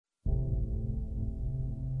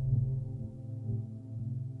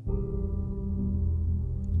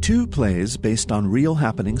Two plays based on real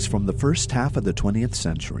happenings from the first half of the 20th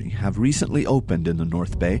century have recently opened in the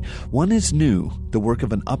North Bay. One is new, the work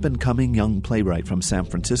of an up-and-coming young playwright from San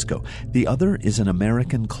Francisco. The other is an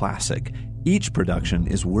American classic. Each production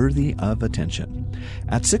is worthy of attention.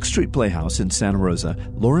 At 6th Street Playhouse in Santa Rosa,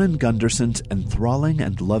 Lauren Gunderson's enthralling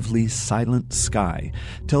and lovely Silent Sky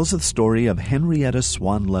tells the story of Henrietta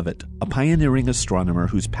Swan Leavitt, a pioneering astronomer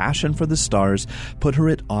whose passion for the stars put her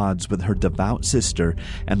at odds with her devout sister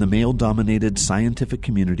and the male-dominated scientific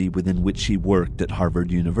community within which she worked at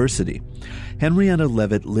Harvard University. Henrietta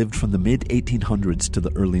Leavitt lived from the mid-1800s to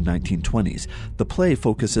the early 1920s. The play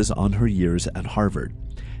focuses on her years at Harvard.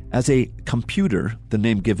 As a computer, the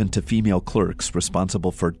name given to female clerks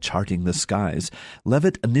responsible for charting the skies,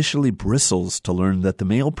 Leavitt initially bristles to learn that the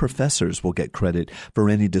male professors will get credit for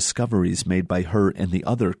any discoveries made by her and the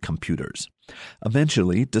other computers.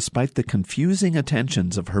 Eventually, despite the confusing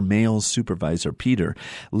attentions of her male supervisor, Peter,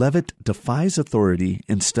 Leavitt defies authority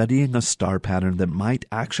in studying a star pattern that might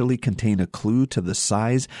actually contain a clue to the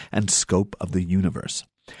size and scope of the universe.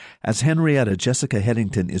 As Henrietta, Jessica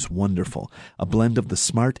Headington is wonderful, a blend of the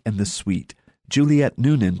smart and the sweet. Juliette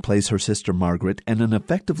Noonan plays her sister Margaret, and an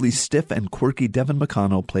effectively stiff and quirky Devin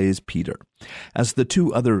McConnell plays Peter. As the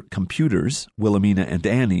two other computers, Wilhelmina and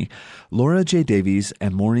Annie, Laura J. Davies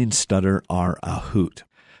and Maureen Stutter are a hoot.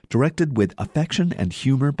 Directed with affection and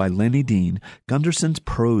humor by Lenny Dean, Gunderson's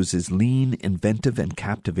prose is lean, inventive, and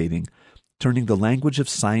captivating, turning the language of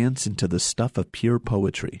science into the stuff of pure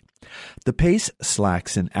poetry. The pace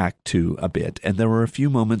slacks in Act 2 a bit, and there are a few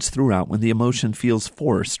moments throughout when the emotion feels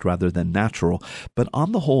forced rather than natural, but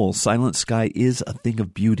on the whole, Silent Sky is a thing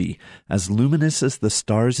of beauty, as luminous as the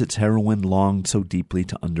stars its heroine longed so deeply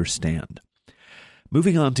to understand.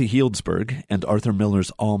 Moving on to Healdsburg and Arthur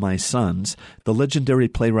Miller's All My Sons, the legendary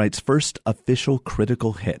playwright's first official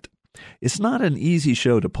critical hit. It's not an easy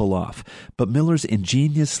show to pull off, but Miller's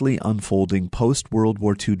ingeniously unfolding post-World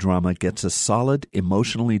War II drama gets a solid,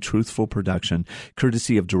 emotionally truthful production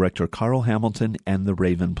courtesy of director Carl Hamilton and the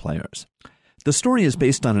Raven Players. The story is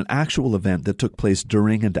based on an actual event that took place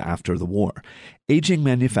during and after the war. Aging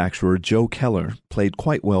manufacturer Joe Keller, played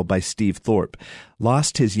quite well by Steve Thorpe,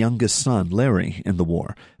 lost his youngest son, Larry, in the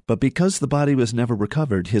war. But because the body was never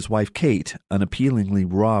recovered, his wife Kate, an appealingly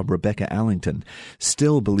raw Rebecca Allington,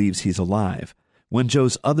 still believes he's alive. When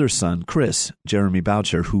Joe's other son, Chris, Jeremy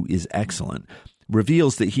Boucher, who is excellent,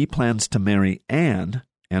 reveals that he plans to marry Anne,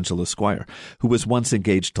 Angela Squire, who was once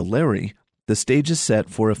engaged to Larry, the stage is set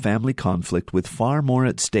for a family conflict with far more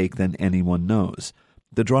at stake than anyone knows.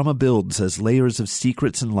 The drama builds as layers of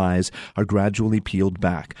secrets and lies are gradually peeled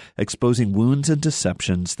back, exposing wounds and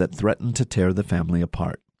deceptions that threaten to tear the family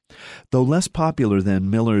apart. Though less popular than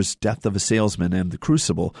Miller's Death of a Salesman and The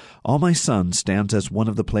Crucible, All My Sons stands as one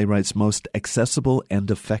of the playwright's most accessible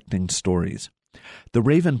and affecting stories. The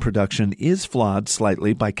Raven production is flawed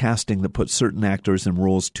slightly by casting that puts certain actors in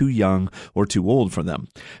roles too young or too old for them,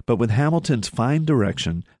 but with Hamilton's fine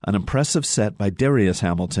direction, an impressive set by Darius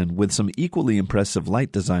Hamilton with some equally impressive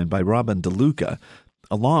light design by Robin DeLuca,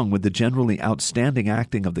 along with the generally outstanding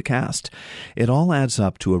acting of the cast, it all adds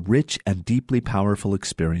up to a rich and deeply powerful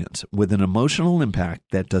experience with an emotional impact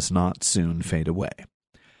that does not soon fade away.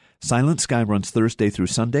 Silent Sky runs Thursday through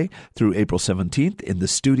Sunday through April 17th in the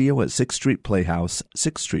studio at 6th Street Playhouse,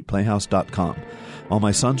 6thstreetplayhouse.com. All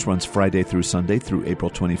My Sons runs Friday through Sunday through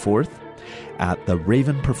April 24th at the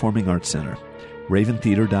Raven Performing Arts Center,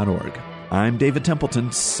 raventheater.org. I'm David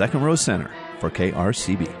Templeton, Second Row Center for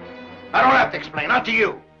KRCB. I don't have to explain, not to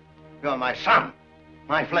you. You're my son,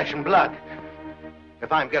 my flesh and blood.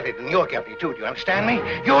 If I'm guilty, then you're guilty too. Do you understand me?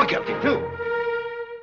 You're guilty too.